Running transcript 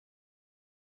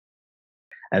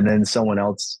And then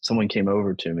someone came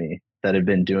over to me that had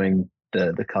been doing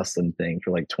the custom thing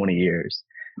for like 20 years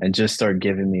and just started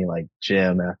giving me like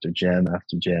gym after gym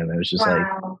after gym. It was just like,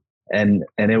 Wow. and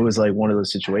it was like one of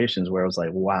those situations where I was like,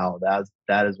 wow,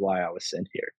 that is why I was sent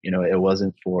here. It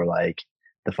wasn't for like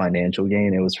the financial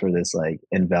gain. It was for this like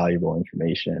invaluable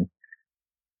information.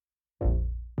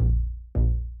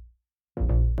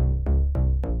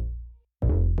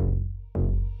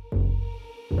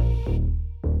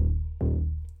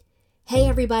 Hey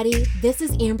everybody, this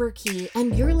is Amber Key,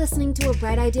 and you're listening to a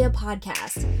Bright Idea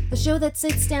podcast, a show that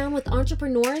sits down with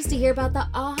entrepreneurs to hear about the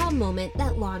aha moment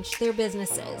that launched their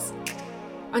businesses.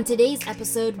 On today's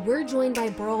episode, we're joined by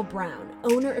Burrell Brown,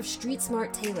 owner of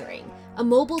StreetSmart Tailoring, a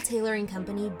mobile tailoring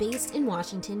company based in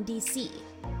Washington, D.C.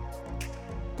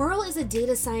 Burrell is a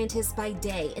data scientist by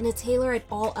day and a tailor at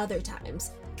all other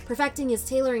times. Perfecting his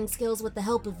tailoring skills with the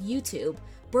help of YouTube,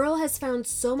 Burrell has found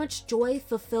so much joy,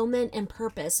 fulfillment, and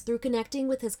purpose through connecting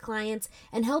with his clients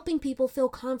and helping people feel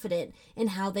confident in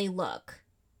how they look.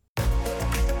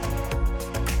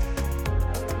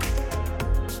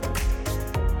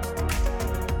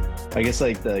 I guess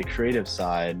like the creative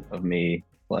side of me,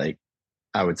 like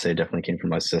I would say definitely came from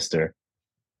my sister.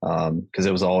 Because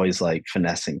it was always like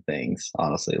finessing things,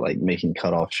 honestly, like making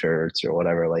cutoff shirts or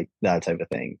whatever, like that type of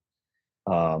thing.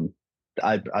 Um,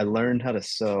 I learned how to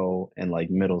sew in like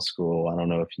middle school. I don't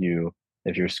know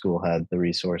if your school had the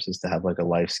resources to have like a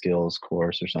life skills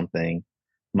course or something.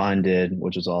 Mine did,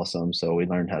 which was awesome. So we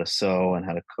learned how to sew and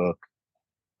how to cook.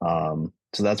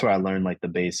 So that's where I learned like the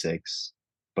basics,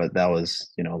 but that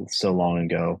was, so long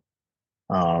ago.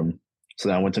 Um, so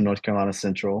then I went to North Carolina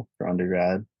Central for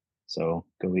undergrad. So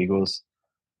go Eagles.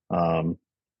 Um,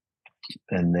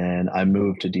 and then I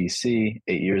moved to DC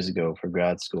 8 years ago for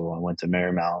grad school. I went to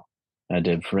Marymount. I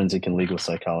did forensic and legal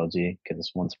psychology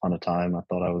because once upon a time I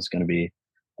thought I was going to be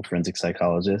a forensic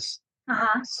psychologist.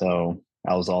 Uh-huh. So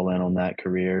I was all in on that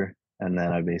career. And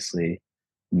then I basically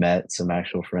met some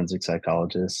actual forensic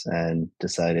psychologists and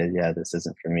decided, yeah, this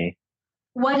isn't for me.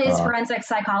 What is Uh, forensic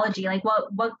psychology? Like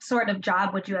what sort of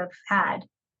job would you have had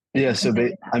if yeah. you So,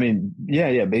 considered that? I mean,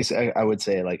 yeah. Basically, I would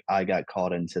say like I got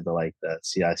caught into the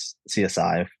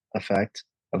CSI effect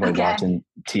of like Okay. watching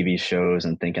TV shows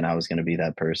and thinking I was going to be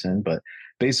that person. But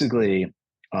basically,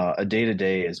 a day to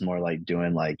day is more like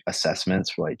doing like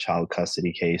assessments for like child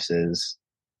custody cases,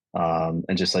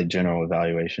 and just like general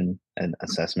evaluation and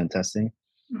assessment testing.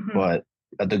 Hmm. But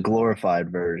the glorified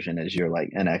version is you're like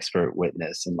an expert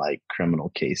witness in like criminal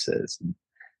cases.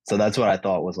 So that's what I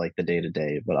thought was like the day to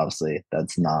day, but obviously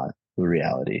that's not the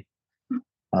reality.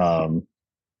 Um,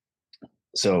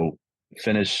 so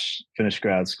finish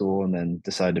grad school and then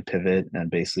decided to pivot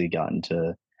and basically got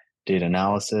into data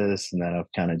analysis, and then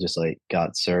I've kind of just like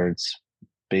got certs,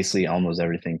 basically almost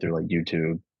everything through like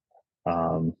YouTube.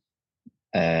 Um,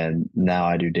 and now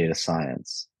I do data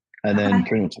science. And then Okay.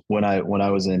 pretty much when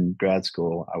I was in grad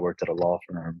school, I worked at a law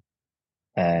firm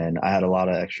and I had a lot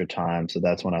of extra time. So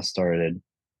that's when I started.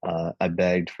 I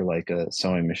begged for like a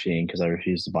sewing machine because I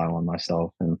refused to buy one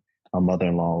myself. And my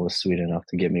mother-in-law was sweet enough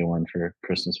to get me one for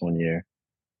Christmas one year.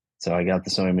 So I got the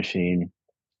sewing machine,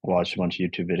 watched a bunch of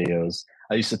YouTube videos.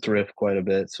 I used to thrift quite a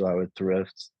bit. So I would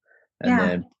thrift and Yeah.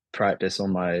 then practice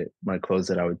on my clothes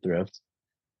that I would thrift.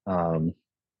 Um,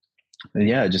 and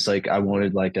yeah, just like I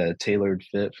wanted like a tailored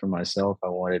fit for myself. I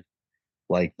wanted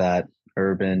like that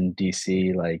urban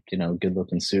DC, like, good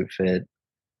looking suit fit.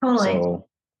 Totally. So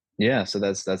yeah, so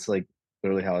that's like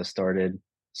literally how I started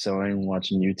sewing,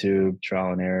 watching YouTube,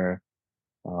 trial and error.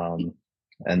 Um,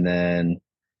 and then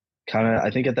kind of, I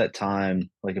think at that time,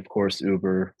 like, of course,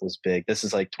 Uber was big. This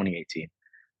is like 2018,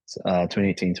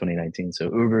 2018, 2019. So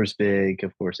Uber's big,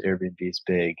 of course, Airbnb's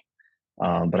big.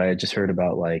 But I had just heard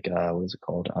about like, what is it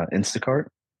called? Instacart.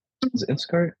 Is it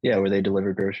Instacart? Yeah, where they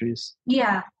deliver groceries.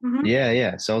 Yeah. Hmm.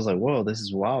 Yeah. So I was like, whoa, this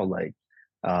is wild. Like,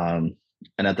 um,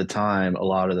 and at the time, a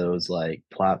lot of those like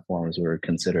platforms were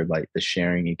considered like the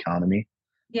sharing economy.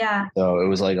 Yeah. So it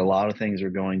was like a lot of things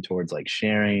were going towards like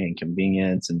sharing and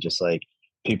convenience, and just like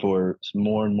people were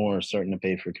more and more starting to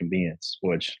pay for convenience,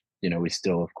 which, we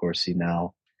still, of course, see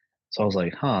now. So I was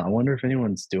like, I wonder if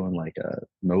anyone's doing like a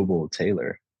mobile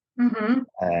tailor. Hmm.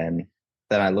 And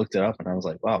then I looked it up and I was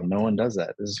like, wow, no one does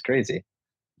that. This is crazy.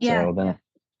 Yeah. So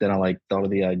then I like thought of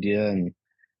the idea, and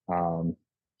um,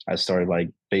 I started like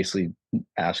basically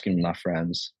asking my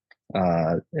friends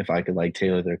if I could like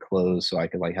tailor their clothes so I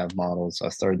could like have models. So I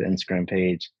started the Instagram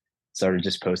page, started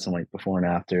just posting like before and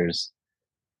afters.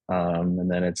 And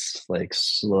then it's like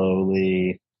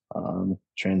slowly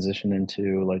transitioned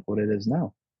into like what it is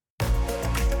now.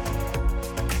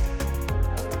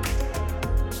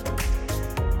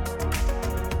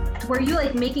 were you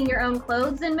like making your own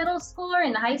clothes in middle school or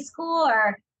in high school,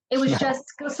 or it was just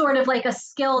sort of like a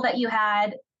skill that you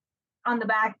had on the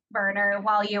back burner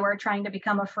while you were trying to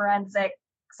become a forensic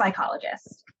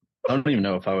psychologist? I don't even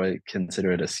know if I would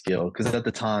consider it a skill, because at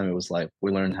the time it was like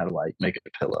we learned how to like make a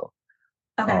pillow.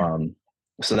 Okay.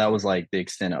 So that was like the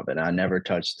extent of it. I never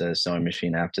touched the sewing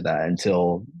machine after that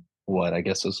until what I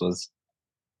guess this was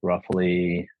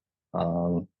roughly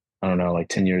I don't know, like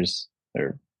 10 years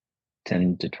or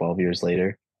 10 to 12 years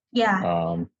later.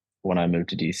 Yeah. When I moved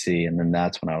to DC, and then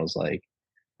that's when I was like,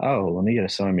 oh, let me get a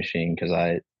sewing machine, because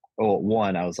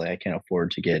one, I was like, I can't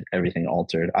afford to get everything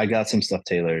altered. I got some stuff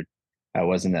tailored. I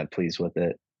wasn't that pleased with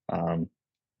it.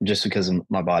 Just because of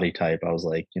my body type, I was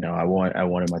like, I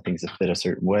wanted my things to fit a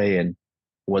certain way, and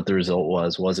what the result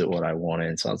was it what I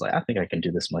wanted? So I was like, I think I can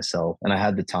do this myself, and I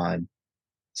had the time.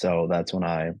 So that's when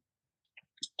I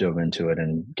dove into it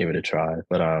and gave it a try.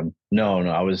 But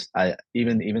no, I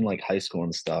even like high school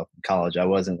and stuff, college, I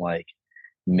wasn't like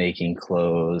making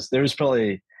clothes. There was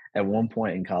probably at one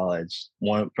point in college,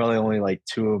 probably only like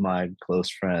two of my close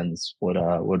friends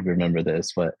would remember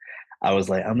this, but I was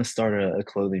like, I'm gonna start a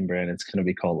clothing brand. It's gonna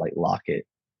be called like Locket.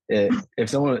 If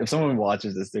someone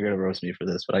watches this, they're gonna roast me for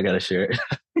this, but I gotta share it.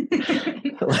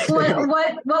 Like,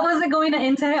 what was it going to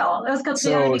entail? It was going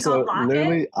to be called Locket?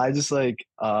 Literally, I just like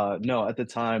no, at the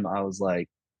time I was like,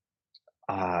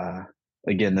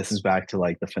 again, this is back to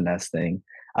like the finesse thing.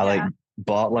 I like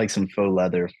bought like some faux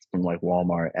leather from like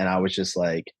Walmart, and I was just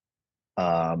like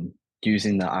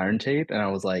using the iron tape, and I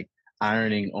was like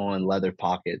ironing on leather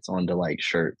pockets onto like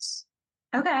shirts.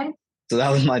 Okay. So that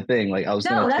was my thing. Like I was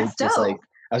gonna take just like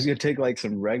I was gonna take like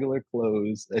some regular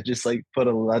clothes and just like put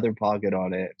a leather pocket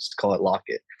on it, just call it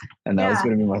Locket, and that was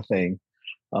gonna be my thing.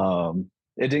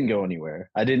 It didn't go anywhere.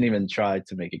 I didn't even try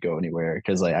to make it go anywhere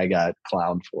because like I got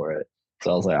clowned for it.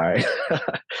 So I was like, all right,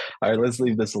 all right, let's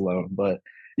leave this alone. But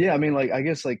yeah, I mean, like I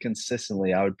guess like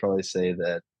consistently, I would probably say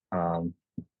that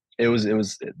it was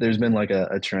there's been like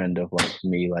a trend of like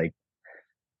me like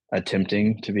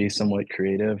attempting to be somewhat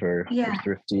creative or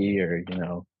thrifty, or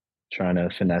trying to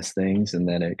finesse things, and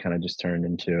then it kind of just turned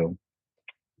into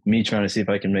me trying to see if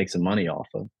I can make some money off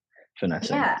of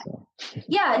finessing.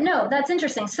 Yeah, no, that's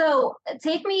interesting. So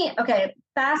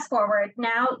fast forward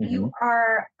now. You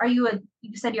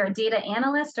said you're a data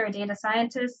analyst or a data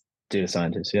scientist? Data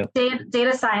scientist, yeah.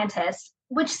 Data scientist,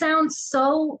 which sounds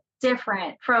so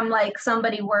different from like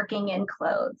somebody working in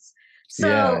clothes.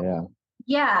 So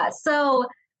so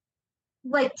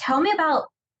like tell me about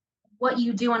what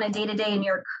you do on a day-to-day in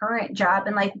your current job,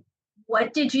 and like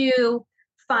what did you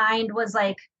find was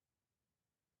like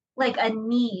a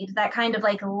need that kind of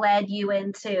like led you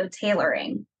into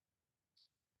tailoring?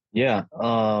 Yeah.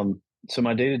 So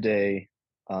my day-to-day,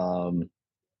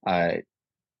 I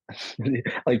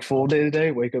like full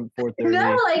day-to-day, wake up 4:30.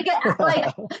 No,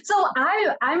 like so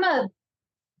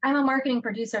I'm a marketing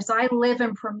producer, so I live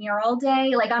in Premiere all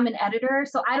day. Like I'm an editor,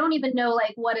 so I don't even know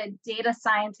like what a data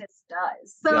scientist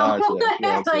does. So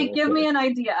gotcha. Give me an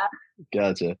idea.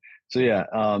 Gotcha. So yeah,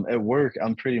 at work,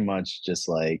 I'm pretty much just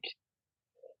like,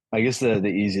 I guess the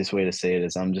easiest way to say it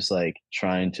is I'm just like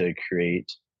trying to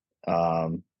create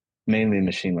mainly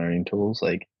machine learning tools,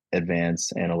 like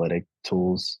advanced analytic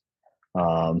tools.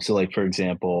 So like, for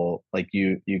example, like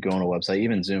you go on a website,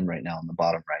 even Zoom right now on the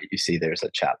bottom right, you see there's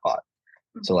a chat bot.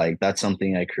 So like that's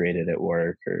something I created at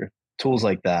work, or tools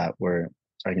like that where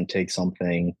I can take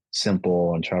something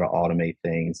simple and try to automate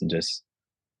things and just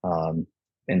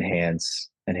enhance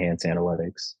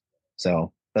analytics.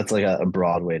 So that's like a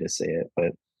broad way to say it.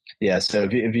 But yeah, so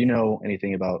if you know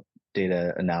anything about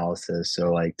data analysis,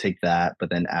 so like take that, but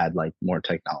then add like more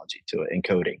technology to it and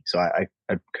coding. So I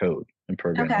code and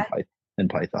program in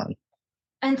Python.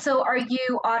 And so are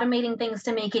you automating things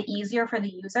to make it easier for the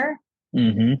user?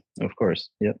 Mm-hmm. Of course.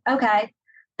 Yep. Okay.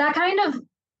 That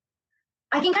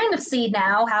I can kind of see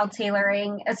now how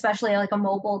tailoring, especially like a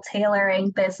mobile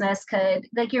tailoring business, could,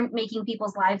 like, you're making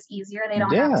people's lives easier. They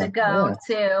don't have to go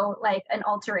to like an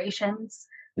alterations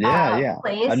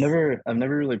place. I've never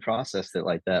really processed it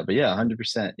like that, but yeah,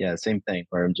 100%. Yeah, same thing,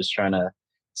 where I'm just trying to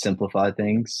simplify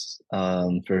things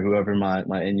for whoever my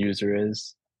end user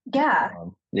is. Yeah.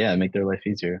 Make their life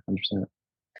easier. 100%.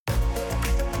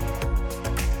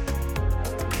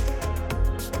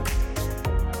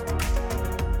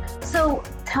 So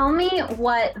tell me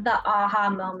what the aha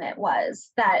moment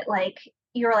was that like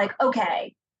you're like,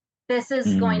 okay, this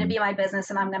is going to be my business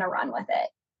and I'm going to run with it.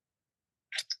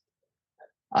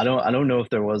 I don't know if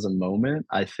there was a moment.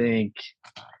 I think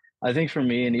for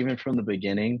me, and even from the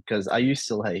beginning, because I used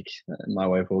to like, my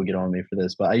wife will get on me for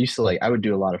this, but I used to like, I would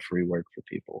do a lot of free work for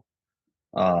people.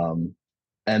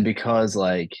 And because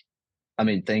like I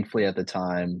mean, thankfully at the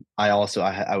time, I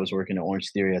was working at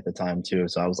Orange Theory at the time too,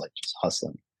 so I was like just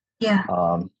hustling. Yeah.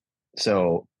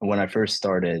 So when I first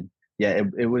started, yeah,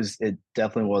 it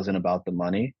definitely wasn't about the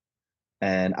money.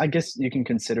 And I guess you can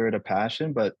consider it a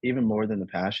passion, but even more than the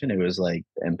passion, it was like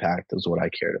the impact was what I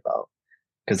cared about.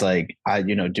 Cause like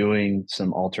doing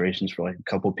some alterations for like a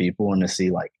couple people and to see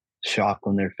like shock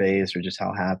on their face or just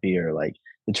how happy or like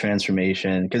the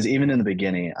transformation. Cause even in the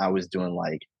beginning, I was doing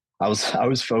like, I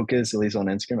was focused, at least on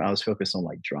Instagram, I was focused on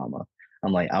like drama.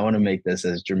 I'm like, I want to make this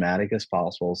as dramatic as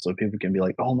possible so people can be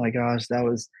like, oh my gosh, that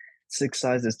was 6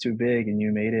 sizes too big and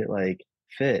you made it like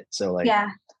fit. So like, Yeah.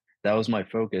 that was my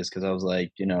focus because I was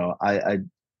like,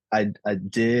 I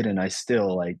did and I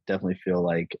still like definitely feel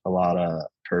like a lot of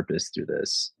purpose through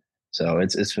this. So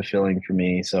it's fulfilling for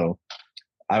me. So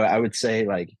I would say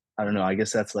like I don't know, I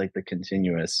guess that's like the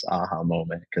continuous aha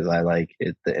moment because I like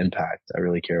it the impact. I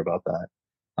really care about that.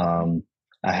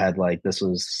 I had like this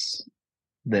was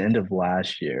the end of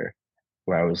last year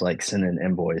where I was like sending an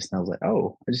invoice and I was like,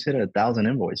 oh, I just hit 1,000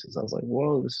 invoices. I was like,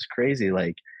 whoa, this is crazy.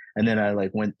 Like, and then I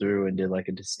like went through and did like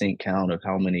a distinct count of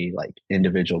how many like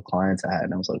individual clients I had.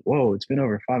 And I was like, whoa, it's been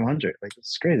over 500. Like, this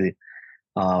is crazy.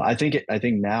 I think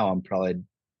now I'm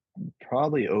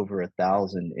probably over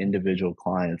 1,000 individual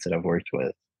clients that I've worked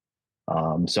with.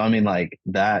 So I mean, like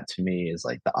that to me is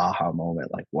like the aha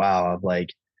moment. Like, wow, I've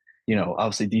like,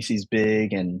 obviously DC's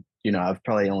big, and I've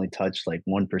probably only touched like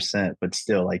 1%, but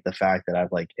still, like the fact that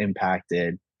I've like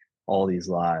impacted all these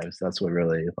lives, that's what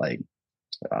really like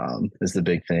is the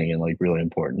big thing and like really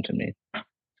important to me.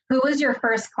 Who was your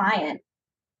first client?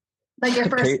 Like your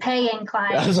first paying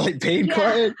client? I was like paid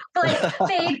client? Like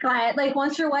paid client. Like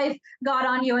once your wife got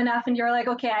on you enough and you're like,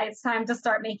 okay, it's time to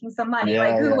start making some money. Yeah,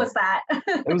 like who was that?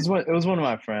 It was one of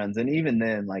my friends. And even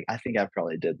then, like I think I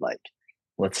probably did like,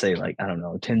 let's say like, I don't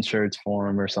know, 10 shirts for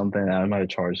him or something. I might have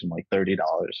charged him like $30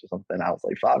 or something. I was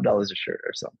like $5 a shirt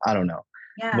or something. I don't know.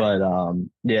 Yeah. But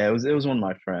yeah, it was one of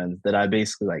my friends that I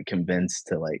basically like convinced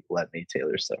to like let me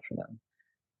tailor stuff for them.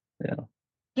 Yeah.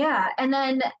 Yeah. And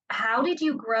then how did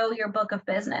you grow your book of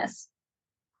business?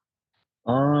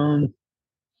 Yeah,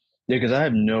 because I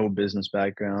have no business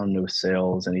background, no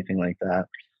sales, anything like that.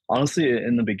 Honestly,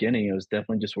 in the beginning, it was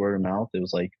definitely just word of mouth. It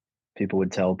was like people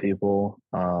would tell people.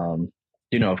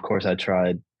 Of course, I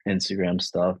tried Instagram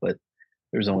stuff, but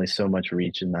there's only so much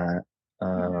reach in that.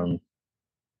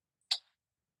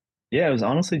 Yeah, it was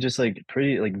honestly just like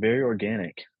pretty, like very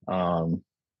organic.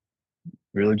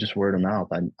 Really just word of mouth.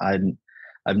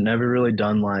 I've never really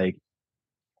done like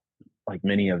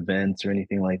many events or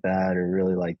anything like that, or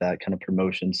really like that kind of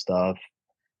promotion stuff.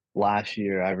 Last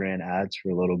year, I ran ads for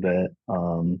a little bit,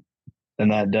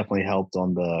 and that definitely helped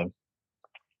on the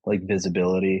like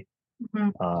visibility.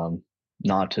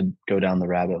 Not to go down the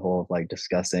rabbit hole of like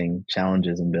discussing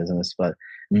challenges in business, but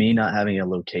me not having a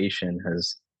location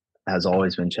has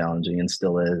always been challenging and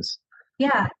still is.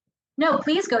 Yeah. No,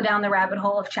 please go down the rabbit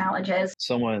hole of challenges.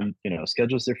 Someone,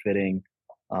 schedules their fitting.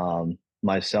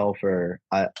 Myself or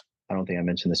I don't think I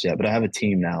mentioned this yet, but I have a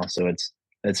team now. So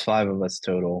it's 5 of us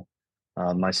total.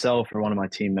 Myself or one of my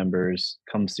team members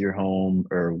comes to your home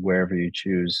or wherever you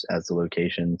choose as the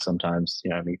location. Sometimes,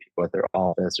 I meet people at their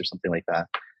office or something like that.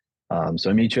 So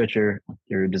I meet you at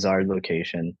your desired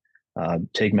location,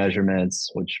 take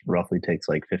measurements, which roughly takes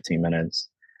like 15 minutes,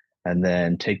 and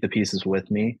then take the pieces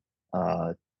with me.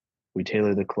 We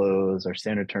tailor the clothes. Our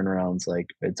standard turnaround's like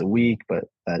it's a week, but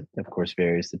that of course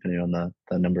varies depending on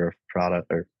the number of product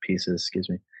or pieces, excuse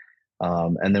me.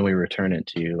 And then we return it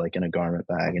to you like in a garment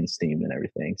bag and steamed and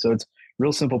everything. So it's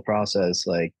real simple process,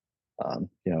 like on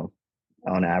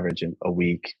average a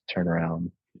week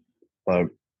turnaround. But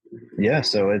yeah,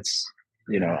 so it's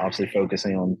obviously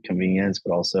focusing on convenience,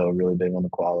 but also really big on the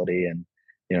quality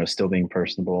and still being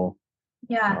personable.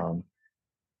 Yeah.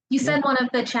 You said one of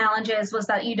the challenges was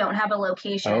that you don't have a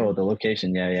location. Oh, the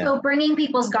location. Yeah. So bringing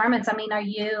people's garments, I mean, are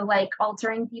you like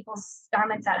altering people's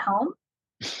garments at home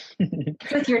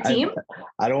with your team?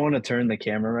 I don't want to turn the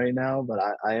camera right now, but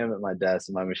I am at my desk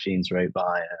and my machine's right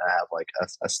by, and I have like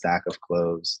a stack of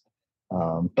clothes.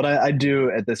 But I do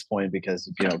at this point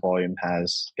because, volume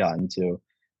has gotten to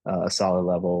a solid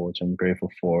level, which I'm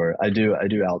grateful for. I do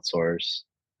outsource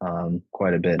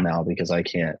quite a bit now because I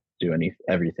can't do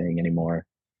everything anymore.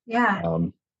 Yeah.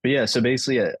 But yeah, so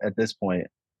basically at this point,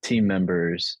 team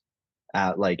members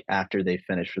after they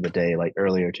finish for the day, like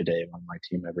earlier today, one of my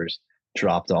team members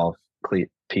dropped off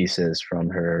pieces from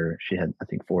her. She had, I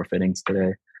think, 4 fittings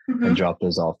today, and dropped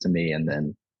those off to me. And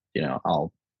then,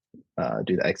 I'll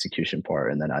do the execution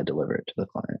part and then I deliver it to the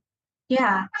client.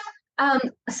 Yeah.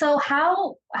 So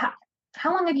how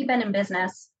long have you been in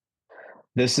business?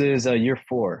 This is year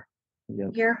 4.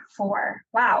 Yep. Year 4.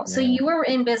 Wow. So you were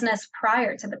in business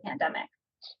prior to the pandemic.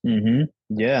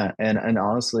 Yeah. And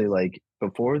honestly, like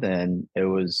before then it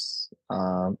was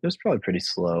probably pretty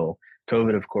slow.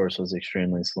 COVID, of course, was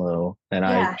extremely slow. And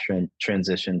I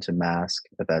transitioned to mask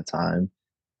at that time.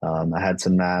 I had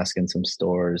some mask in some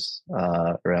stores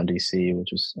around DC, which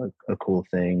was a cool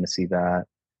thing to see that.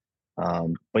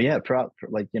 But yeah,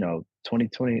 like,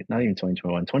 2020, not even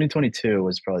 2021, 2022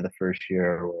 was probably the first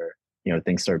year where,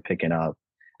 things started picking up.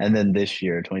 And then this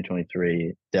year,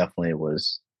 2023, definitely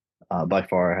was by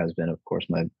far has been, of course,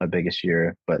 my biggest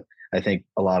year. But I think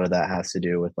a lot of that has to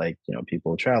do with like,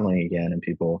 people traveling again and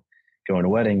people going to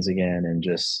weddings again and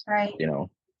just,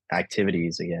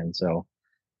 activities again. So,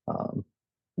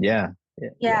 yeah.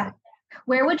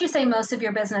 Where would you say most of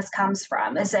your business comes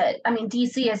from? Is it, I mean,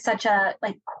 DC is such a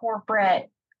like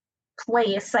corporate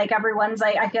place. Like everyone's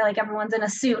like, I feel like everyone's in a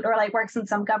suit or like works in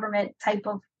some government type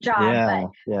of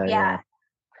job.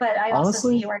 But I also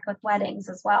see you work with weddings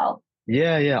as well.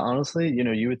 Yeah. Honestly,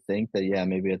 you would think that,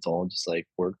 maybe it's all just like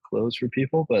work clothes for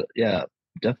people, but yeah,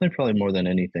 definitely probably more than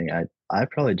anything. I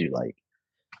probably do like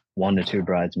 1 to 2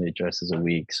 bridesmaid dresses a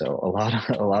week. So a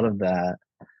lot of that.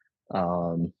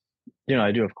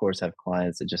 I do of course have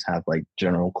clients that just have like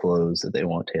general clothes that they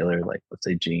want tailored, like let's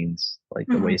say jeans, like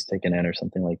the waist taken in or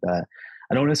something like that.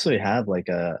 I don't necessarily have like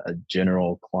a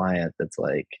general client that's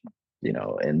like,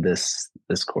 in this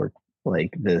court,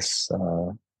 like this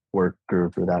work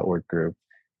group or that work group.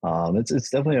 It's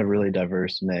definitely a really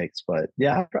diverse mix, but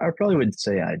yeah, I probably would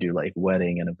say I do like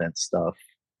wedding and event stuff.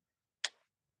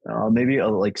 Maybe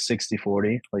like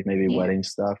 60-40, like maybe wedding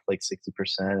stuff, like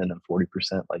 60% and then 40%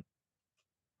 like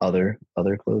other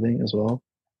clothing as well.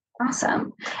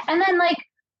 Awesome. And then like,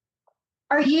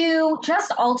 are you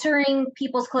just altering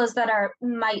people's clothes that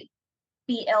might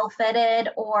be ill-fitted,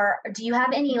 or do you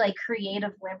have any like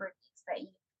creative liberties that you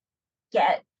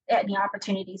get any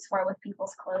opportunities for with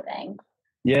people's clothing?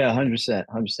 Yeah,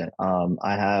 100%.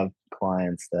 I have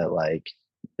clients that like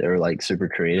they're like super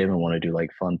creative and want to do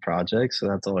like fun projects, so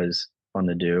that's always fun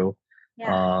to do.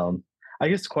 I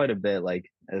guess quite a bit, like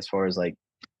as far as like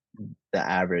the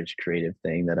average creative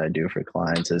thing that I do for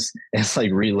clients is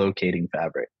like relocating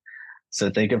fabric. So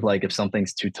think of like if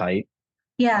something's too tight.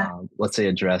 Let's say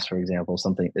a dress, for example,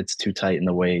 something it's too tight in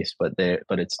the waist, but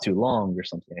it's too long or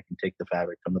something. I can take the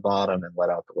fabric from the bottom and let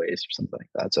out the waist or something like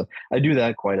that. So I do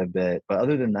that quite a bit. But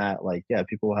other than that, like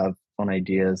people have fun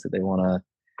ideas that they want to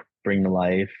bring to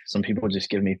life. Some people just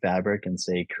give me fabric and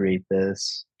say, create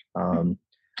this.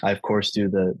 I of course do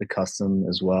the custom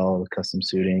as well, the custom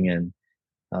suiting and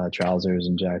trousers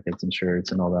and jackets and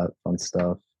shirts and all that fun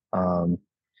stuff. But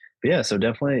yeah, so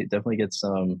definitely get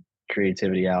some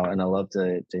creativity out, and I love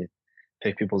to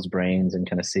pick people's brains and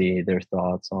kind of see their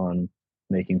thoughts on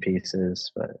making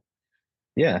pieces. But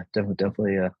yeah,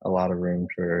 definitely a lot of room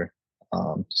for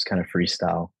just kind of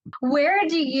freestyle. Where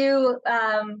do you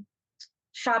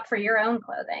shop for your own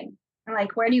clothing?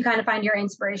 Like, where do you kind of find your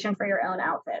inspiration for your own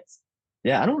outfits?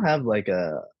 Yeah, I don't have like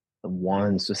a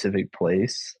one specific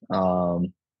place.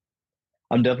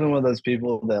 I'm definitely one of those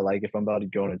people that like if I'm about to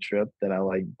go on a trip, then I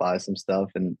like buy some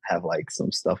stuff and have like some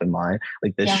stuff in mind.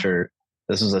 Like this shirt,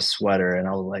 this was a sweater, and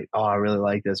I was like, oh, I really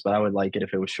like this, but I would like it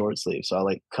if it was short sleeve. So I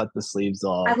like cut the sleeves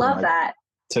off. I love that.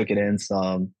 Took it in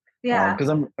some. Because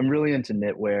I'm really into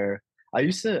knitwear. I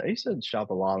used to shop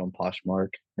a lot on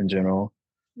Poshmark in general.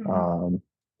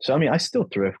 So I mean, I still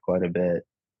thrift quite a bit.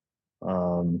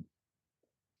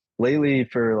 Lately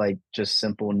for like just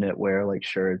simple knitwear like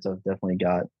shirts, I've definitely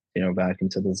got back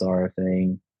into the Zara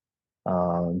thing.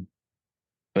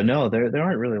 But no, there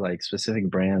aren't really like specific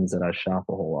brands that I shop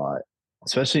a whole lot,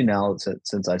 especially now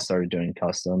since I started doing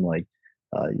custom like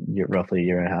roughly a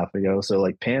year and a half ago. So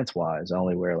like pants wise, I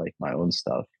only wear like my own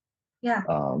stuff.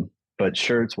 But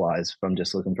shirts wise, if I'm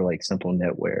just looking for like simple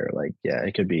knitwear, like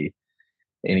it could be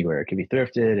anywhere. It could be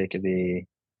thrifted, it could be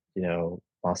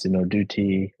Massimo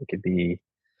Dutti, it could be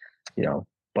a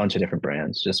bunch of different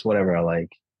brands, just whatever I like.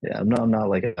 Yeah, I'm not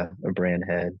like a brand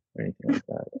head or anything like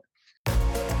that.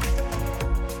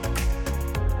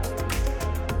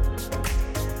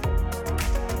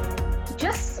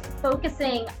 Just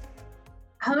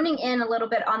honing in a little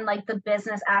bit on like the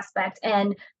business aspect,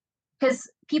 and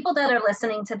because people that are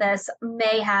listening to this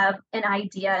may have an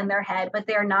idea in their head, but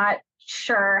they're not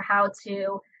sure how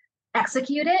to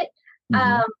execute it.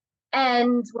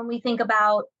 And when we think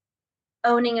about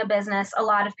owning a business, a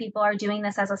lot of people are doing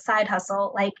this as a side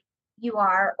hustle, like you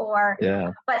are,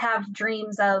 but have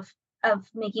dreams of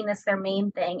making this their main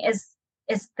thing. Is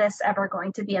this ever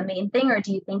going to be a main thing, or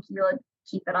do you think you would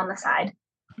keep it on the side?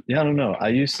 Yeah, I don't know. I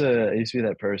used to be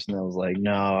that person that was like,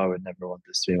 no, I would never want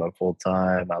this to be my full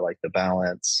time. I like the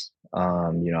balance. I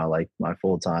like my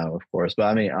full time, of course. But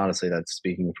I mean, honestly, that's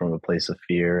speaking from a place of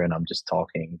fear, and I'm just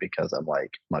talking because I'm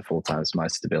like, my full time is my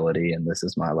stability, and this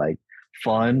is my like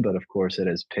fun. But of course, it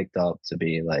has picked up to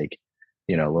be like,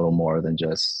 a little more than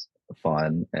just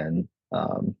fun and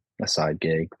a side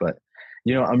gig. But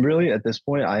I'm really at this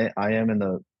point, I am in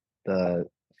the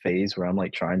phase where I'm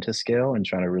like trying to scale and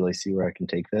trying to really see where I can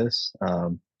take this.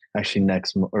 Actually,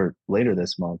 or later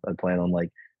this month, I plan on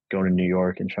like going to New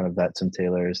York and trying to vet some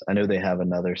tailors. I know they have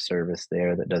another service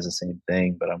there that does the same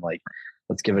thing, but I'm like,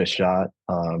 let's give it a shot.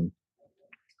 I'm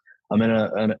in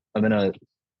a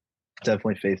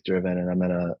definitely faith driven, and I'm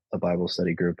in a Bible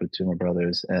study group with two of my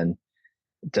brothers, and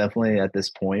definitely at this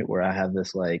point where I have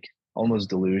this like almost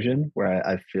delusion where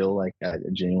I feel like I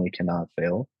genuinely cannot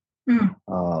fail.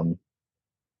 Mm.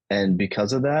 And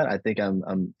because of that, I think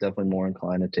I'm definitely more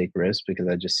inclined to take risks because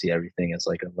I just see everything as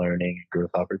like a learning and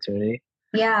growth opportunity.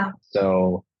 Yeah.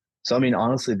 So I mean,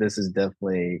 honestly, this is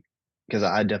definitely because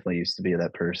I definitely used to be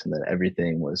that person that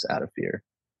everything was out of fear,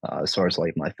 as far as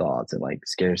like my thoughts and like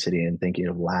scarcity and thinking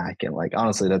of lack. And like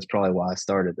honestly, that's probably why I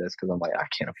started this, because I'm like, I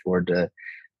can't afford to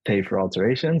pay for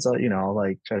alterations. So, I'll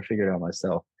like try to figure it out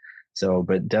myself. So,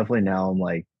 but definitely now I'm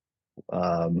like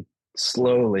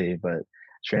slowly but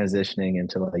transitioning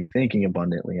into like thinking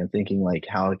abundantly and thinking like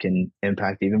how it can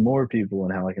impact even more people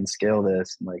and how I can scale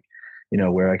this and like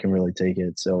where I can really take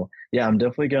it. So yeah, I'm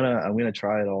gonna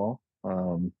try it all.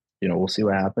 We'll see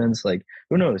what happens. Like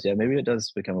who knows? Yeah, maybe it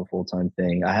does become a full-time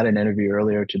thing. I had an interview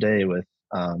earlier today with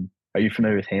are you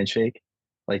familiar with Handshake,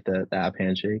 like the app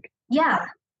Handshake? Yeah.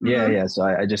 Yeah, Mm-hmm. yeah. So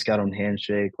I just got on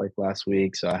Handshake like last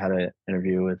week. So I had an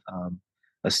interview with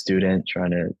a student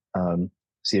trying to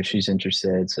see if she's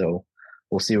interested. So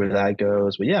we'll see where that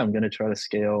goes. But yeah, I'm gonna try to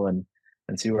scale and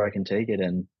see where I can take it.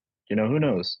 And who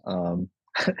knows?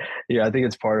 Yeah, I think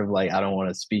it's part of like I don't want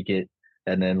to speak it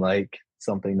and then like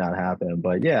something not happen.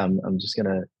 But yeah, I'm just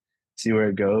gonna see where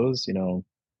it goes,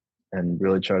 and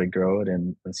really try to grow it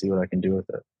and see what I can do with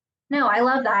it. No, I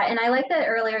love that. And I like that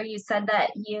earlier you said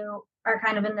that you are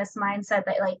kind of in this mindset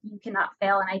that like you cannot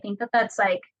fail. And I think that that's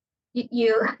like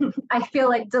you I feel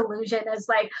like delusion is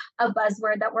like a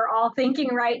buzzword that we're all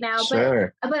thinking right now.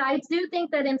 Sure. But I do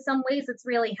think that in some ways it's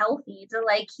really healthy to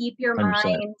like keep your 100%.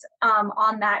 mind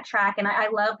on that track. And I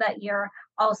love that you're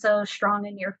also strong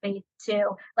in your faith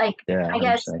too. Like Yeah, I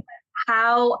guess 100%.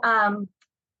 how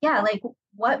yeah, like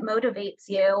what motivates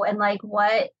you and like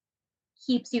what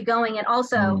keeps you going. And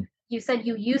also you said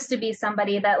you used to be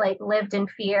somebody that like lived in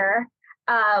fear.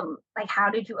 Like how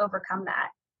did you overcome that?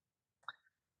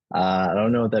 I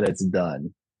don't know that it's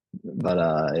done, but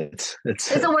it's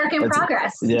It's a work in it's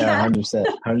progress. yeah, Yeah.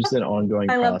 100% ongoing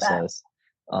I love that. process.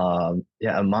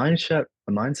 Yeah, a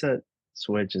mindset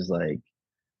switch is like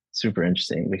super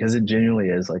interesting because it genuinely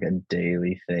is like a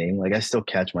daily thing. Like I still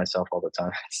catch myself all the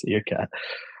time. I see your cat.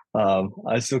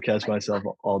 I still catch myself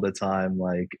all the time,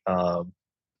 like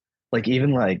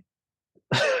even like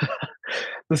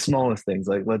the smallest things.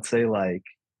 Like let's say like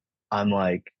I'm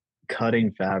like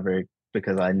cutting fabric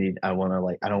because I don't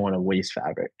want to waste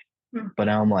fabric. Mm. But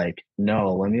now I'm like,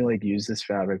 no, let me like use this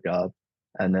fabric up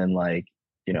and then like,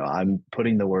 I'm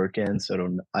putting the work in. So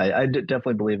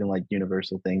definitely believe in like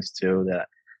universal things too, that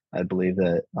I believe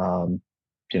that,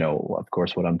 of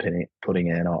course, what I'm putting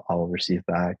in, I'll receive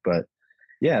back. But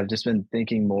yeah, I've just been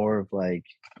thinking more of like,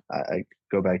 I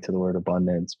go back to the word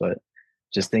abundance, but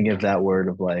just thinking of that word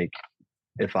of like,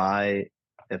 if I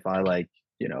like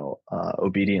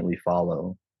obediently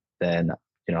follow, then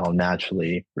I'll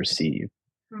naturally receive.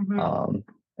 Mm-hmm.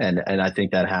 And I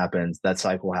think that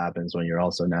cycle happens when you're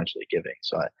also naturally giving.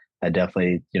 So I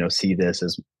definitely see this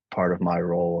as part of my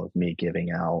role of me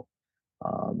giving out,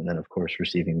 and then of course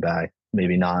receiving back.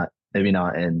 Maybe not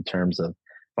in terms of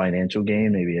financial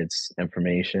gain. Maybe it's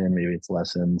information. Maybe it's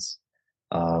lessons.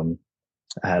 um,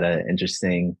 I had an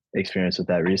interesting experience with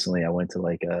that recently. I went to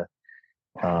like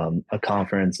a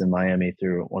conference in Miami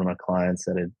through one of my clients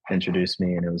that had introduced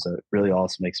me, and it was a really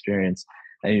awesome experience.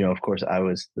 And of course,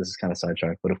 this is kind of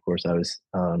sidetracked, but of course,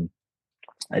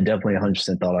 I definitely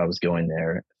 100% thought I was going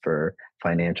there for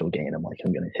financial gain. I'm like,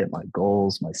 I'm going to hit my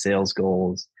goals, my sales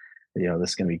goals. This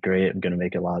is going to be great. I'm going to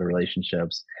make a lot of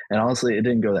relationships. And honestly, it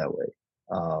didn't go that way.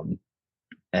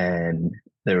 And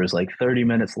there was like 30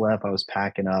 minutes left. I was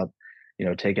packing up,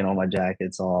 taking all my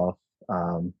jackets off,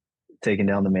 um, taking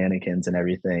down the mannequins and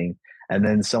everything. And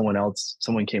then someone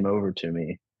came over to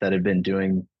me that had been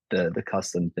doing the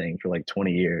custom thing for like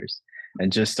 20 years and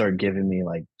just started giving me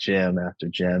like gym after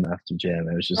gym after gym.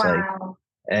 It was just like Wow.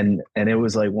 and it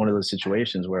was like one of those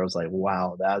situations where I was like,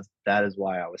 wow, that is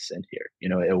why I was sent here.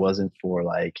 It wasn't for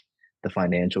like the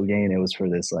financial gain. It was for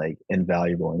this like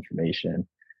invaluable information.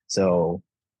 So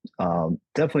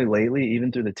definitely lately,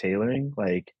 even through the tailoring,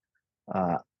 like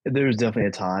there was definitely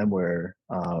a time where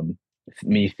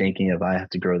me thinking if I have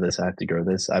to grow this, I have to grow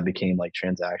this, I became like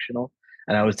transactional.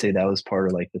 And I would say that was part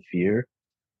of like the fear.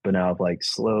 But now I've like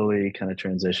slowly kind of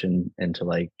transitioned into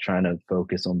like trying to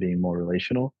focus on being more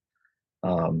relational,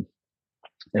 um,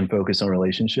 and focus on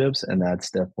relationships. And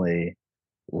that's definitely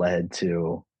led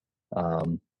to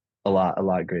um, a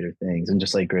lot greater things and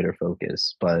just like greater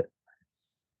focus. But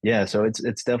yeah, so it's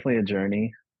definitely a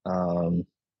journey, um,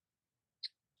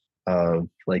 of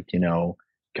like,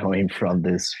 going from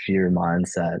this fear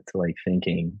mindset to like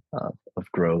thinking of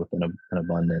growth and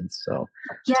abundance. So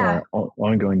it's Yeah. a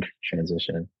ongoing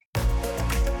transition.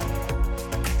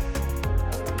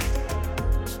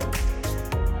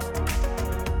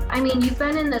 I mean, you've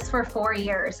been in this for 4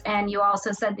 years, and you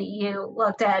also said that you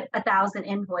looked at 1,000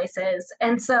 invoices.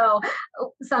 And so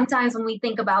sometimes when we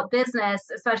think about business,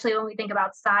 especially when we think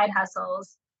about side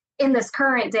hustles in this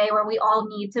current day where we all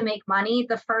need to make money,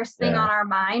 the first thing Yeah. on our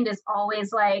mind is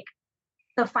always like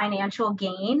the financial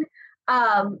gain.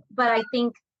 But I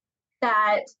think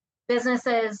that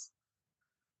businesses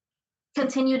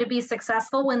continue to be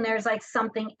successful when there's like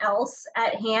something else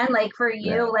at hand. Like for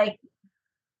you, Yeah. like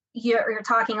you're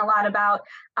talking a lot about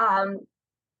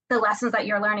the lessons that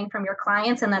you're learning from your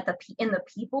clients and that the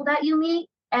people that you meet.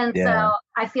 And Yeah. so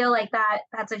I feel like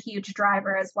that's a huge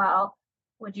driver as well.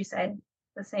 Would you say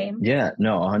the same? Yeah,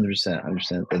 no, 100%,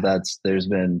 100%. But there's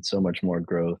been so much more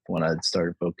growth when I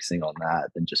started focusing on that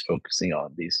than just focusing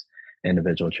on these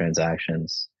individual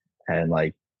transactions and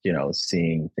like,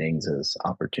 seeing things as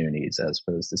opportunities as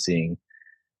opposed to seeing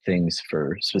things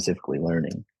for specifically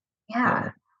learning.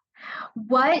 Yeah.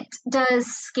 What does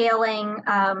scaling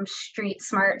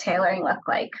StreetSmart Tailoring look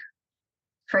like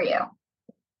for you?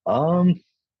 Um,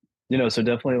 so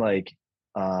definitely like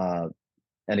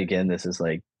and again, this is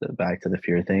like back to the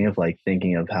fear thing of like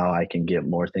thinking of how I can get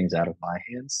more things out of my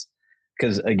hands.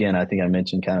 Because again, I think I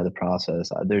mentioned kind of the process.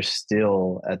 There's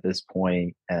still at this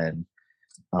point, and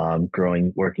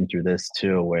growing, working through this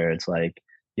too, where it's like,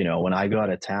 when I go out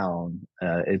of town,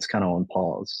 it's kind of on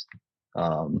pause.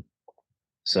 Um,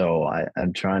 so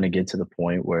I'm trying to get to the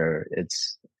point where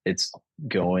it's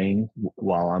going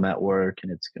while I'm at work,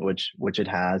 and it's which it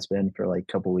has been for like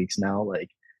a couple weeks now. Like,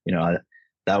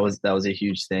 that was a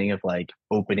huge thing of like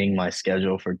opening my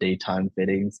schedule for daytime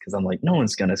fittings because I'm like, no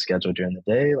one's gonna schedule during the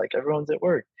day. Like everyone's at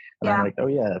work, and I'm Yeah. like, oh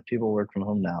yeah, people work from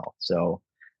home now. So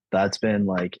that's been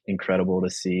like incredible to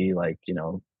see, like,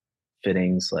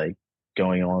 fittings like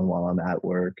going on while I'm at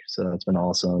work. So that's been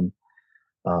awesome.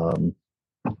 Um,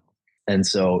 and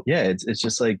so, yeah, it's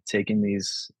just like taking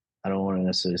these, I don't want to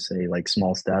necessarily say like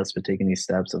small steps, but taking these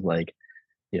steps of like,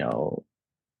 you know,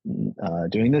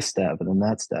 doing this step and then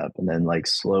that step, and then like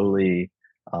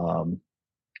um,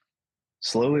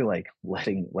 slowly like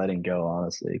letting go,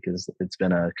 honestly, because it's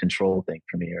been a control thing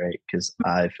for me, right? Because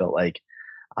I felt like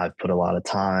I've put a lot of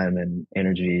time and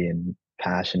energy and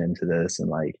passion into this, and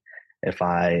like if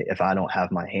I don't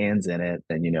have my hands in it,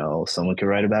 then someone could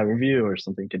write a bad review or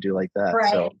something could do like that.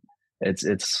 Right. So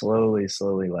it's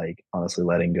slowly like honestly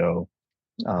letting go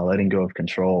of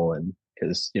control, and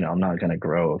because I'm not going to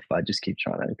grow if I just keep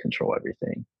trying to control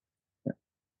everything. Yeah.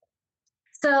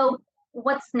 So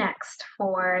what's next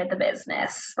for the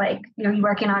business? Like, you're you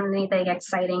working on anything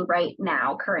exciting right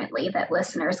now currently that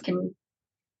listeners can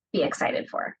be excited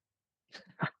for?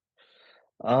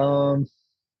 Um,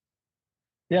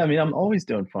 yeah, I mean, I'm always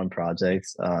doing fun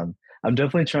projects. I'm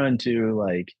definitely trying to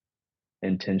like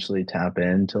intentionally tap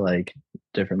into like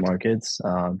different markets.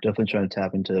 Definitely trying to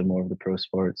tap into more of the pro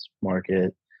sports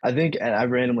market. I think, and I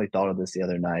randomly thought of this the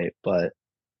other night, but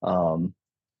um,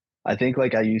 I think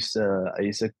like I used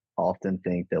to often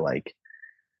think that like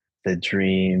the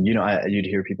dream, you'd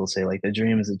hear people say like the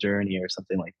dream is a journey or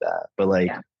something like that. But like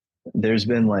Yeah. there's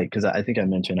been like, because I think I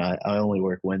mentioned I only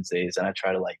work Wednesdays, and I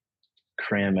try to like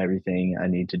cram everything I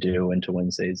need to do into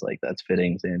Wednesdays, like that's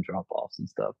fittings and drop offs and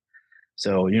stuff.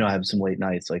 So, I have some late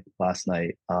nights. Like last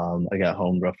night, I got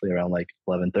home roughly around like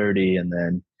 11:30, and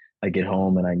then I get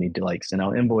home and I need to like send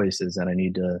out invoices, and I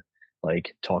need to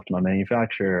like talk to my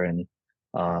manufacturer, and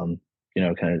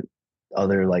kind of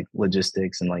other like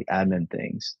logistics and like admin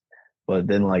things. But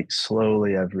then like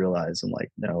slowly I've realized I'm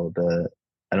like, no,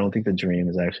 I don't think the dream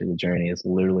is actually the journey. It's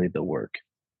literally the work,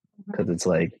 because it's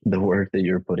like the work that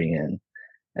you're putting in.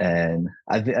 And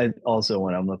I also,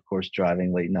 when I'm of course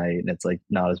driving late night and it's like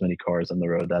not as many cars on the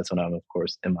road, that's when I'm of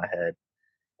course in my head.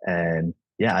 And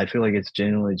yeah, I feel like it's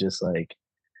genuinely just like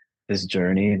this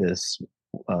journey, this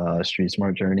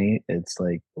StreetSmart journey, it's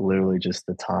like literally just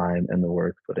the time and the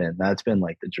work put in. That's been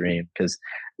like the dream, because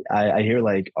I hear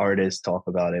like artists talk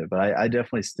about it, but I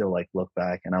definitely still like look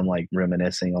back and I'm like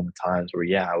reminiscing on the times where,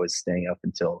 yeah, I was staying up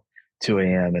until 2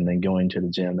 a.m. and then going to the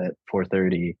gym at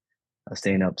 4:30,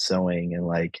 staying up sewing, and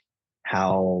like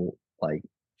how like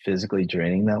physically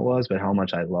draining that was, but how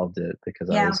much I loved it, because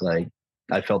I Yeah. was like,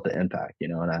 I felt the impact,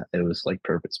 and it was like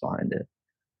purpose behind it.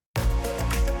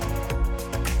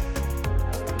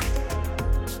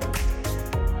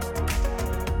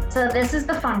 So this is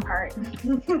the fun part.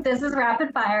 This is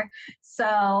rapid fire.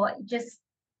 So just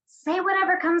say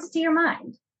whatever comes to your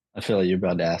mind. I feel like you're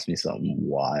about to ask me something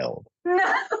wild.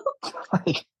 No,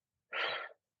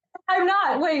 I'm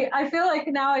not. Wait, I feel like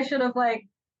now I should have like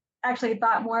actually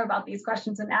thought more about these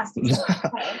questions and asked you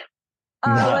something.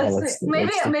 Let's see.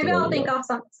 Maybe I'll think of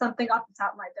something off the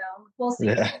top of my dome. We'll see.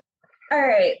 Yeah. All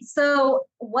right. So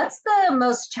what's the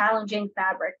most challenging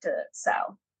fabric to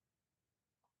sew?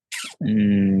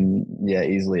 Yeah,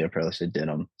 easily. I probably say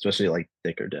denim, especially like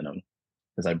thicker denim,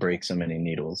 because I break so many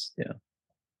needles. Yeah.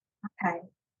 Okay.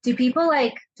 Do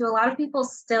a lot of people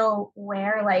still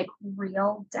wear like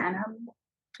real denim?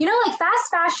 Like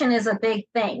fast fashion is a big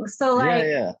thing. So like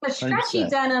the stretchy 100%.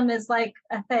 Denim is like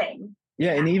a thing.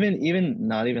 Yeah. And even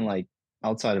not even like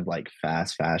outside of like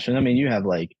fast fashion. I mean, you have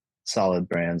like solid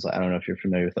brands. I don't know if you're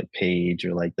familiar with like Page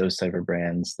or like those type of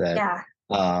brands that,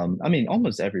 I mean,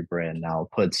 almost every brand now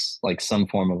puts like some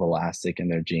form of elastic in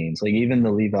their jeans, like even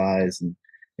the Levi's and,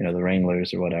 the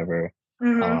Wranglers or whatever.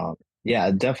 Mm-hmm.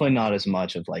 Yeah, definitely not as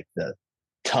much of like the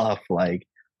tough, like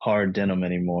hard denim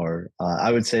anymore.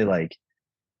 I would say like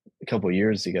a couple of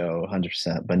years ago,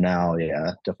 100%, but now,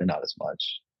 yeah, definitely not as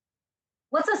much.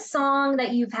 What's a song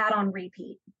that you've had on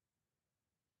repeat?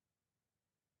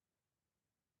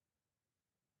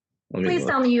 Please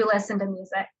tell me you listen to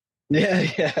music. Yeah,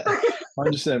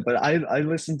 100%. But I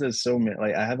listen to so many.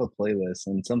 Like I have a playlist,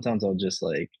 and sometimes I'll just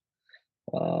like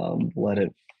let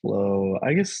it flow.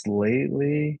 I guess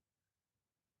lately,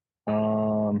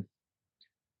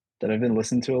 that I've been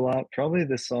listening to a lot. Probably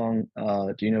this song.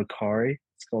 Do you know Kari?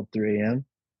 It's called 3 a.m.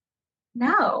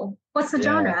 No. What's the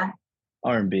genre?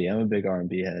 R&B. I'm a big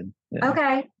R&B head. Yeah.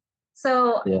 Okay.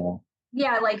 So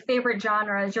yeah, like favorite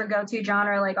genre is your go-to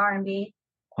genre, like R&B.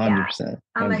 100%.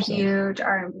 I'm a huge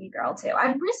R&B girl too.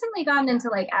 I've recently gotten into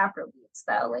like Afrobeats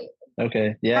though lately.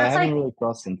 Okay. Yeah, I haven't really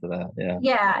crossed into that. Yeah.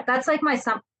 Yeah, that's like my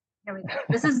Here we go.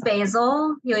 This is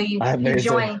Basil.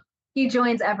 He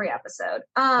joins every episode.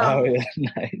 Oh yeah,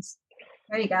 nice.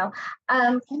 There you go.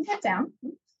 Can you get down?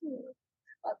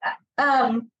 Love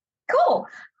that. Cool.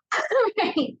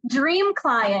 Right. Dream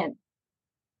client.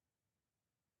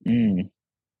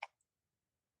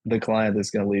 The client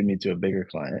that's going to lead me to a bigger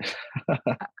client.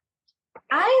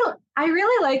 I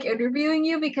really like interviewing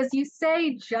you because you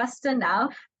say just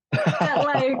enough that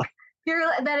like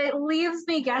that it leaves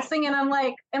me guessing, and I'm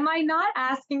like, am I not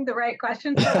asking the right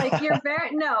questions? But like you're a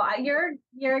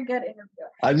good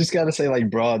interviewer. I just got to say like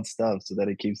broad stuff so that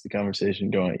it keeps the conversation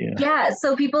going. Yeah,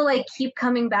 so people like keep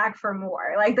coming back for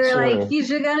more. Like they're like,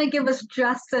 he's gonna give us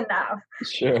just enough.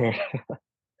 Sure.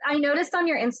 I noticed on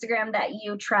your Instagram that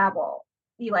you travel.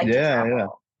 You like to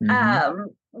travel. Yeah. Mm-hmm.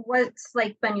 What's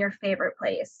like been your favorite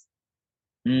place?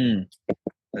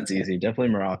 That's easy. Definitely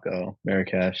Morocco,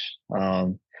 Marrakesh.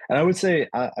 And I would say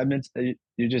I meant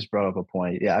you just brought up a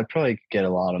point. Yeah, I probably get a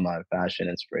lot of my fashion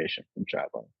inspiration from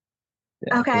traveling.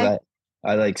 Yeah, okay.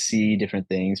 I like see different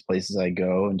things, places I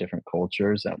go, and different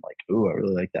cultures. And I'm like, ooh, I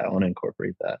really like that. I want to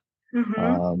incorporate that.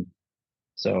 Mm-hmm.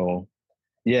 So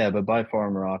yeah, but by far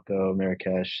Morocco,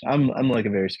 Marrakesh. I'm like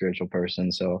a very spiritual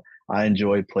person, so I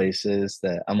enjoy places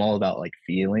that I'm all about like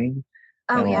feeling.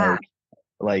 Oh, and yeah.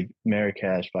 Like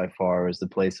Marrakesh by far was the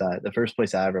first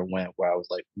place I ever went where I was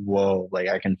like, whoa, like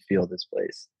I can feel this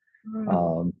place.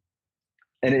 And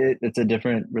it's a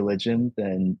different religion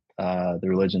than the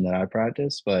religion that I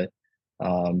practice, but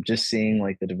just seeing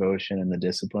like the devotion and the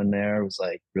discipline there was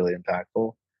like really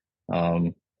impactful.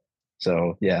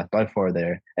 So yeah, by far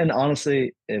there. And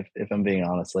honestly, if I'm being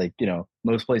honest, like,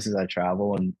 most places I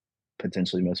travel, and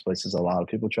potentially most places a lot of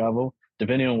people travel,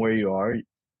 depending on where you are,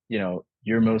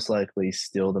 you're most likely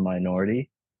still the minority.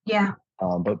 Yeah.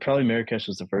 But probably Marrakesh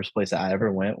was the first place I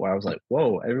ever went where I was like,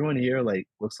 whoa, everyone here like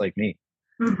looks like me.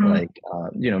 Mm-hmm. Like,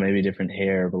 maybe different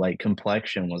hair, but like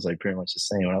complexion was like pretty much the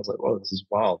same. And I was like, whoa, this is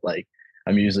wild. Like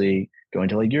I'm usually going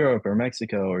to like Europe or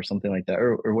Mexico or something like that,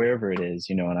 or wherever it is,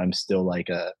 and I'm still like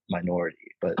a minority.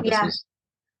 But this was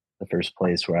the first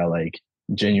place where I like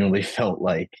genuinely felt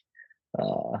like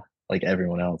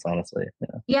everyone else, honestly.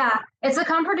 Yeah. It's a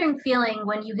comforting feeling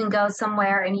when you can go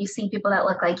somewhere and you see people that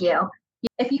look like you.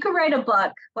 If you could write a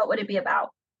book, what would it be about?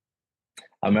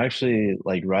 I'm actually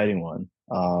like writing one.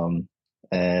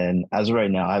 And as of right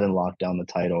now, I haven't locked down the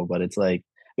title, but it's like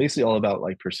basically all about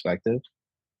like perspective.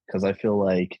 Cause I feel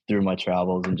like through my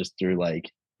travels and just through like,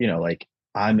 like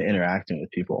I'm interacting with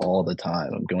people all the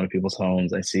time. I'm going to people's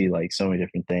homes. I see like so many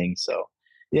different things. So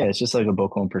yeah, it's just like a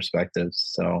book on perspectives.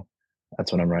 So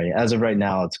that's what I'm writing. As of right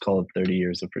now, it's called 30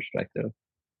 Years of Perspective.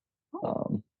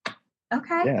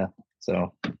 Okay. Yeah.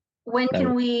 So when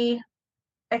can we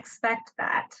expect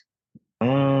that? I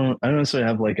don't necessarily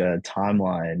have like a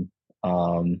timeline.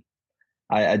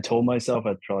 I told myself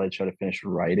I'd probably try to finish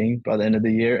writing by the end of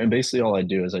the year. And basically all I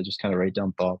do is I just kind of write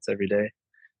down thoughts every day.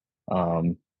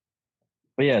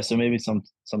 But yeah, so maybe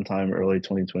sometime early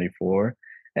 2024.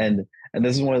 And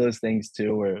this is one of those things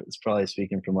too, where it's probably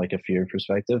speaking from like a fear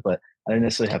perspective, but I don't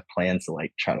necessarily have plans to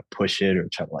like try to push it or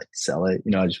try to like sell it.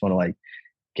 I just want to like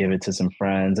give it to some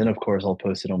friends. And of course I'll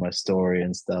post it on my story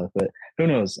and stuff, but who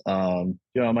knows? I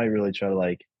might really try to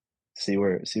like see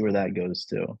where that goes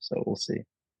too. So we'll see.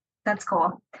 That's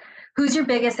cool. Who's your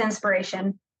biggest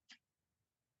inspiration?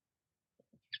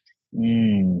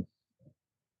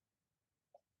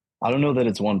 I don't know that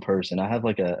it's one person. I have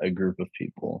like a group of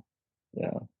people,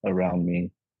 around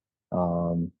me.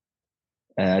 And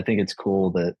I think it's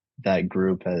cool that that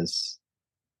group has,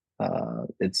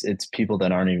 it's people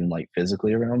that aren't even like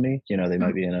physically around me. They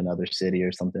might be in another city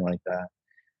or something like that.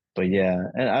 But yeah,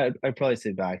 and I'd probably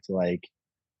say back to like,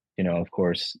 of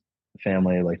course,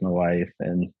 family, like my wife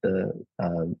and the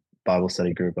Bible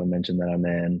study group I mentioned that I'm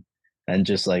in, and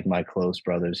just like my close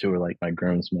brothers who are like my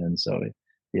groomsmen. So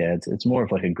yeah, it's more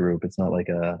of like a group. It's not like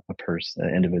a person,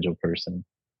 an individual person.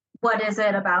 What is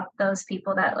it about those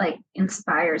people that like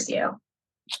inspires you?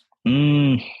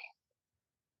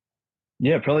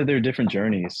 Yeah, probably their different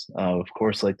journeys. Of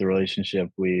course, like the relationship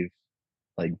we've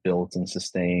like built and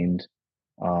sustained.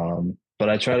 But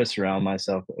I try to surround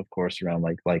myself, of course, around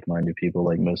like like-minded people,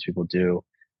 like most people do,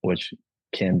 which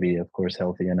can be, of course,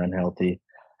 healthy and unhealthy.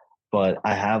 But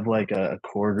I have like a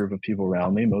core group of people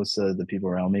around me. Most of the people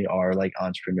around me are like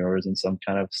entrepreneurs in some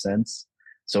kind of sense.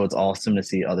 So it's awesome to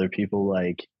see other people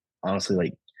like honestly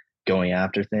like going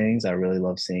after things. I really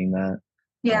love seeing that.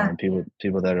 Yeah.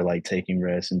 People that are like taking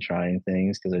risks and trying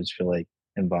things, because I just feel like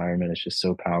environment is just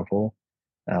so powerful.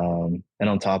 And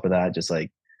on top of that, just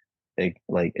like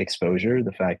exposure,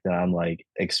 the fact that I'm like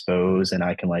exposed and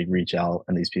I can like reach out,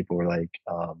 and these people are like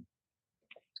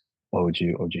what would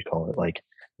you call it, like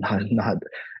not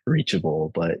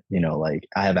reachable, but like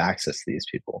I have access to these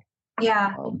people.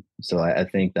 Yeah. So I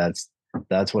think that's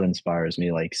what inspires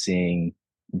me, like seeing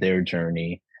their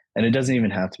journey. And it doesn't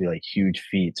even have to be like huge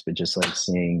feats, but just like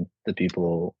seeing the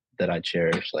people that I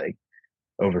cherish like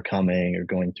overcoming or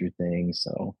going through things.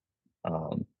 So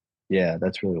yeah,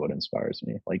 that's really what inspires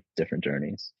me, like different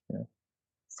journeys. Yeah.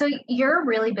 So you're a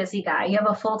really busy guy. You have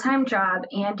a full-time job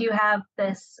and you have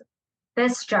this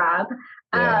job.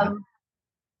 Yeah.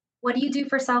 What do you do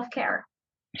for self-care?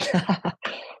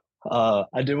 I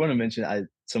did want to mention,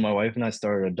 so my wife and I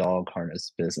started a dog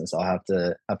harness business. I'll have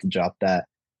to drop that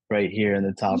right here in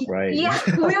the top right. Yeah,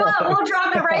 we'll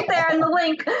drop it right there in the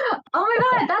link. Oh my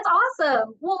God, that's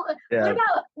awesome. Well, yeah. What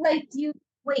about like,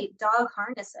 dog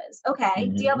harnesses? Okay.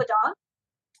 Mm-hmm. Do you have a dog?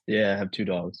 Yeah, I have 2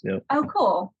 dogs. Yep. Oh,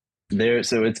 cool.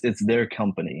 So it's their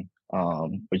company.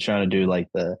 We're trying to do like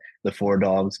the 4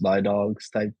 dogs buy dogs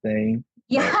type thing.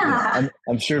 Yeah. But,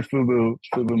 I'm sure Fubu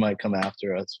might come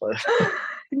after us, but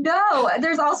no,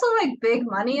 there's also like big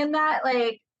money in that.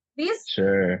 Like these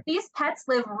pets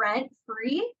live rent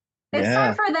free. It's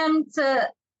time for them to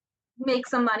make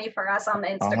some money for us on the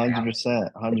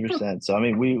Instagram. 100%. So I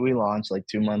mean, we launched like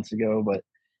 2 months ago, but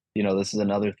this is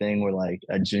another thing where like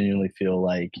I genuinely feel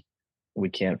like we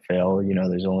can't fail.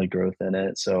 There's only growth in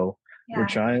it. So we're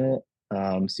trying it,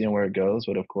 seeing where it goes.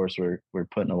 But of course, we're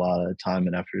putting a lot of time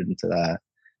and effort into that.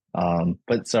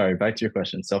 But sorry, back to your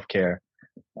question, self-care.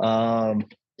 I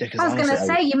was going to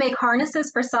say, you make harnesses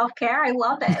for self-care. I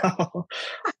love it. No,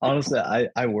 honestly,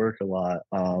 I work a lot.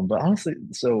 But honestly,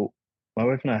 so my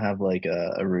wife and I have like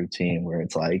a routine where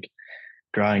it's like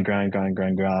grind.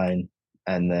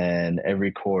 And then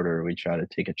every quarter we try to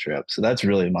take a trip. So that's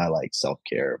really my like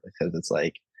self-care, because it's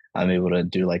like I'm able to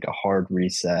do like a hard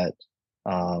reset.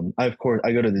 Of course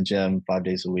I go to the gym 5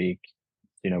 days a week,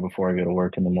 before I go to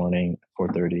work in the morning,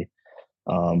 4:30.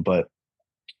 But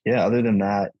yeah, other than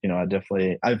that,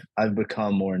 I've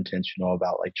become more intentional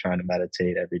about like trying to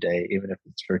meditate every day, even if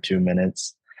it's for 2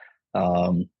 minutes,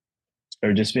 or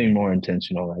just being more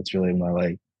intentional. That's really my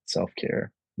like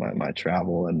self-care, my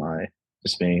travel, and my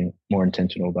just being more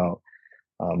intentional about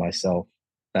myself.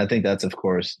 I think that's of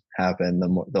course happened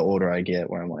the older I get,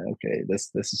 where I'm like, okay,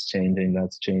 this is changing,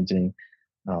 that's changing.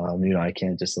 I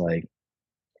can't just like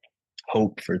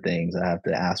hope for things. I have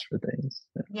to ask for things.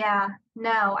 Yeah,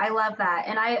 no, I love that.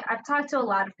 And I've talked to a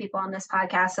lot of people on this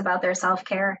podcast about their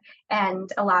self-care, and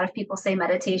a lot of people say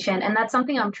meditation. And that's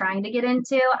something I'm trying to get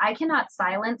into. I cannot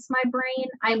silence my brain.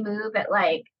 I move at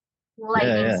like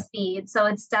lightning speed. So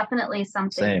it's definitely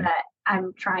something Same. that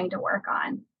I'm trying to work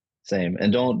on. Same.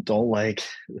 And don't like,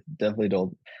 definitely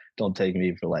don't take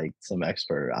me for like some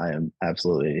expert. I am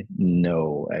absolutely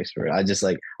no expert. I just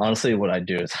like, honestly, what I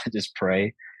do is I just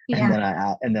pray.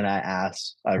 Yeah. And then I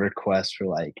request for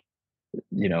like,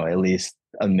 at least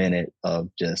a minute of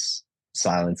just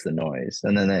silence the noise.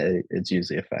 And then it's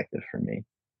usually effective for me.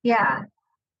 Yeah.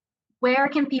 Where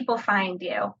can people find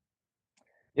you?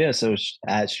 Yeah. So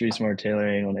at StreetSmart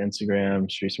Tailoring on Instagram,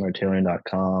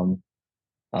 StreetSmartTailoring.com,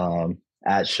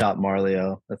 at Shop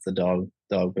Marlio. That's the dog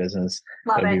business.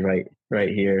 Love It'll it. be right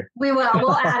here. We'll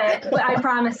add it. I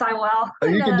promise I will. Oh,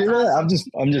 you can do that? Awesome.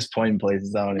 I'm just pointing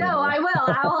places out. No, I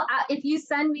will. If you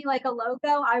send me like a logo,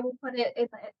 I will put it in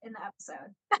the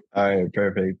episode. All right,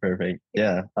 perfect.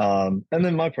 Yeah. And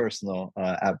then my personal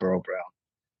at Burrell Brown.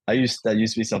 That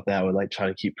used to be something I would like try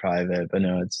to keep private, but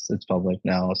no, it's public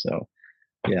now. So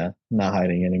yeah, not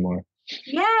hiding anymore.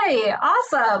 Yay!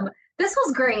 Awesome. This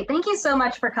was great. Thank you so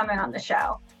much for coming on the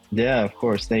show. Yeah, of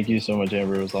course. Thank you so much,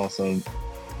 Amber. It was awesome.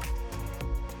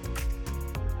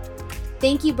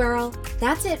 Thank you, Burrell.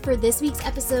 That's it for this week's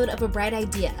episode of A Bright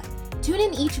Idea. Tune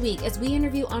in each week as we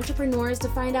interview entrepreneurs to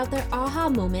find out their aha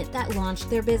moment that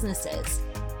launched their businesses.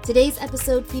 Today's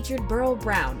episode featured Burrell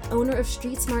Brown, owner of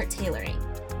StreetSmart Tailoring.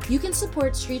 You can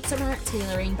support StreetSmart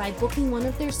Tailoring by booking one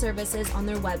of their services on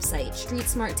their website,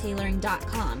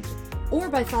 StreetSmartTailoring.com, or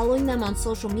by following them on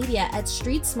social media at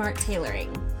StreetSmart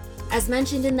Tailoring. As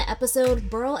mentioned in the episode,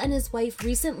 Burrell and his wife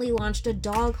recently launched a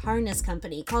dog harness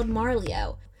company called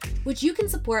Marlio, which you can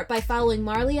support by following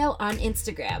Marlio on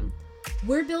Instagram.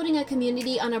 We're building a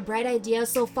community on A Bright Idea,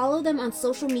 so follow them on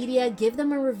social media, give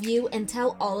them a review, and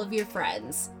tell all of your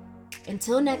friends.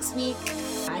 Until next week,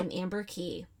 I'm Amber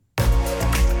Key.